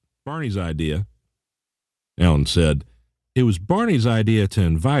Barney's idea. Ellen said, "It was Barney's idea to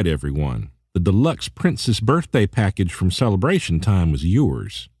invite everyone. The deluxe princess birthday package from Celebration Time was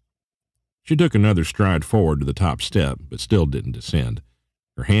yours." She took another stride forward to the top step, but still didn't descend.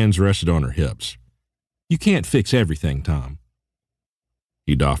 Her hands rested on her hips. "You can't fix everything, Tom."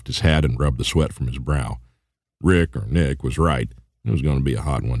 He doffed his hat and rubbed the sweat from his brow. Rick, or Nick, was right. It was going to be a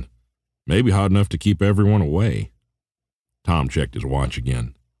hot one. Maybe hot enough to keep everyone away. Tom checked his watch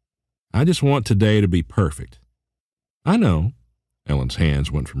again. "I just want today to be perfect." "I know." Ellen's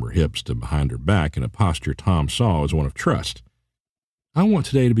hands went from her hips to behind her back in a posture Tom saw as one of trust. "I want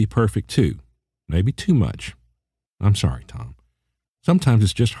today to be perfect, too. Maybe too much. I'm sorry, Tom. Sometimes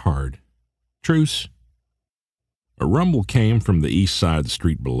it's just hard. Truce." A rumble came from the east side of the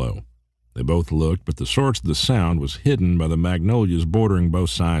street below. They both looked, but the source of the sound was hidden by the magnolias bordering both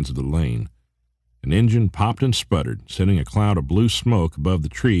sides of the lane. An engine popped and sputtered, sending a cloud of blue smoke above the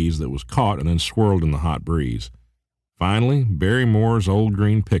trees that was caught and then swirled in the hot breeze. Finally, Barry Moore's old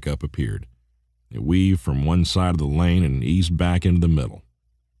green pickup appeared. It weaved from one side of the lane and eased back into the middle.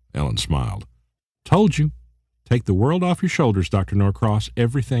 Ellen smiled. "Told you. Take the world off your shoulders, Dr. Norcross.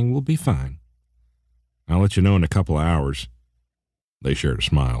 Everything will be fine." "I'll let you know in a couple of hours." They shared a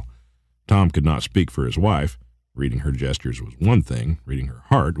smile. Tom could not speak for his wife. Reading her gestures was one thing, reading her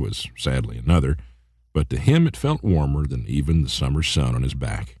heart was sadly another, but to him it felt warmer than even the summer sun on his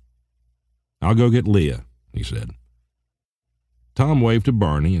back. "I'll go get Leah," he said. Tom waved to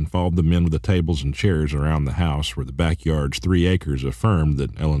Barney and followed the men with the tables and chairs around the house where the backyard's 3 acres affirmed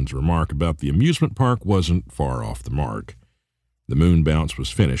that Ellen's remark about the amusement park wasn't far off the mark. The moon bounce was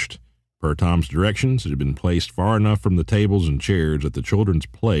finished. Per Tom's directions, it had been placed far enough from the tables and chairs that the children's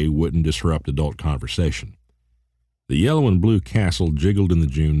play wouldn't disrupt adult conversation. The yellow and blue castle jiggled in the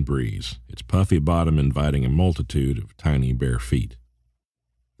June breeze, its puffy bottom inviting a multitude of tiny bare feet.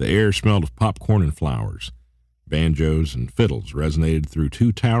 The air smelled of popcorn and flowers. Banjos and fiddles resonated through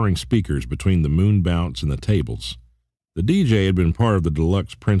 2 towering speakers between the moon bounce and the tables. The DJ had been part of the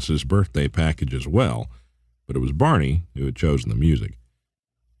deluxe princess birthday package as well, but it was Barney who had chosen the music.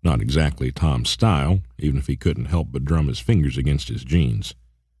 Not exactly Tom's style, even if he couldn't help but drum his fingers against his jeans.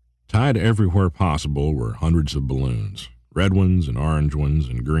 Tied everywhere possible were hundreds of balloons, red ones and orange ones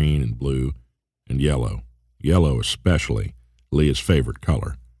and green and blue and yellow especially, Leah's favorite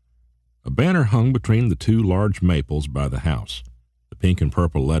color. A banner hung between the 2 large maples by the house. The pink and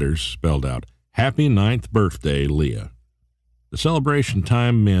purple letters spelled out, "Happy 9th Birthday, Leah." The Celebration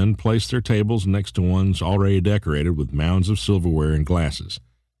Time men placed their tables next to ones already decorated with mounds of silverware and glasses.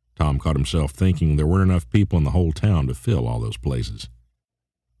 Tom caught himself thinking there weren't enough people in the whole town to fill all those places.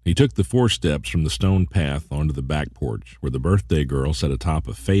 He took the 4 steps from the stone path onto the back porch, where the birthday girl sat atop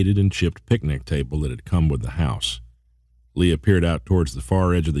a faded and chipped picnic table that had come with the house. Leah peered out towards the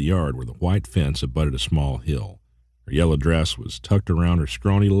far edge of the yard where the white fence abutted a small hill. Her yellow dress was tucked around her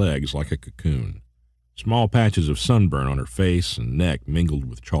scrawny legs like a cocoon. Small patches of sunburn on her face and neck mingled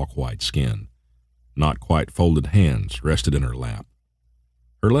with chalk-white skin. Not quite folded hands rested in her lap.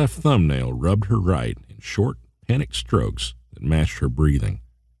 Her left thumbnail rubbed her right in short, panicked strokes that matched her breathing.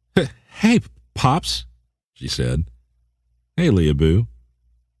 "Hey, Pops," she said. "Hey, Leah Boo."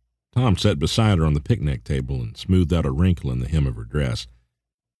 Tom sat beside her on the picnic table and smoothed out a wrinkle in the hem of her dress.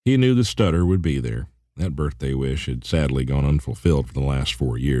 He knew the stutter would be there. That birthday wish had sadly gone unfulfilled for the last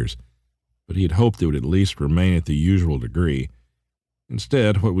 4 years, but he had hoped it would at least remain at the usual degree.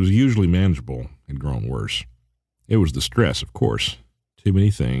 Instead, what was usually manageable had grown worse. It was the stress, of course. Too many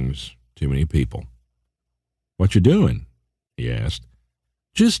things, too many people. "What you doing?" he asked.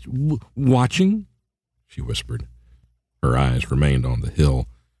 "Just watching," she whispered. Her eyes remained on the hill,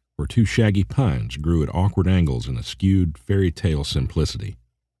 where 2 shaggy pines grew at awkward angles in a skewed fairy tale simplicity.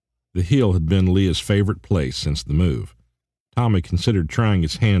 The hill had been Leah's favorite place since the move. Tom had considered trying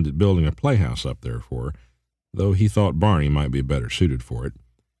his hand at building a playhouse up there for her, though he thought Barney might be better suited for it.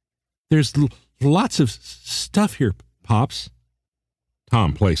 "There's lots of stuff here, Pops."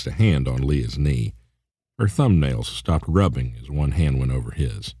 Tom placed a hand on Leah's knee. Her thumbnails stopped rubbing as one hand went over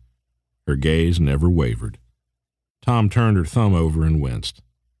his. Her gaze never wavered. Tom turned her thumb over and winced.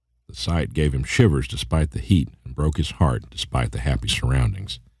 The sight gave him shivers despite the heat and broke his heart despite the happy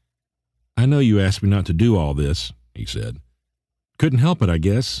surroundings. "I know you asked me not to do all this," he said. "Couldn't help it, I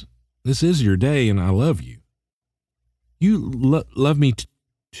guess. This is your day, and I love you." "You love me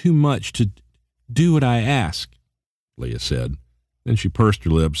too much to do what I ask," Leah said. Then she pursed her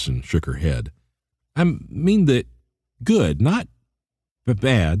lips and shook her head. "I mean that good, not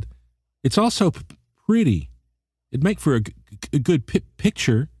bad. It's also pretty. It'd make for a good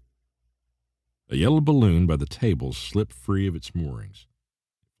picture." A yellow balloon by the tables slipped free of its moorings.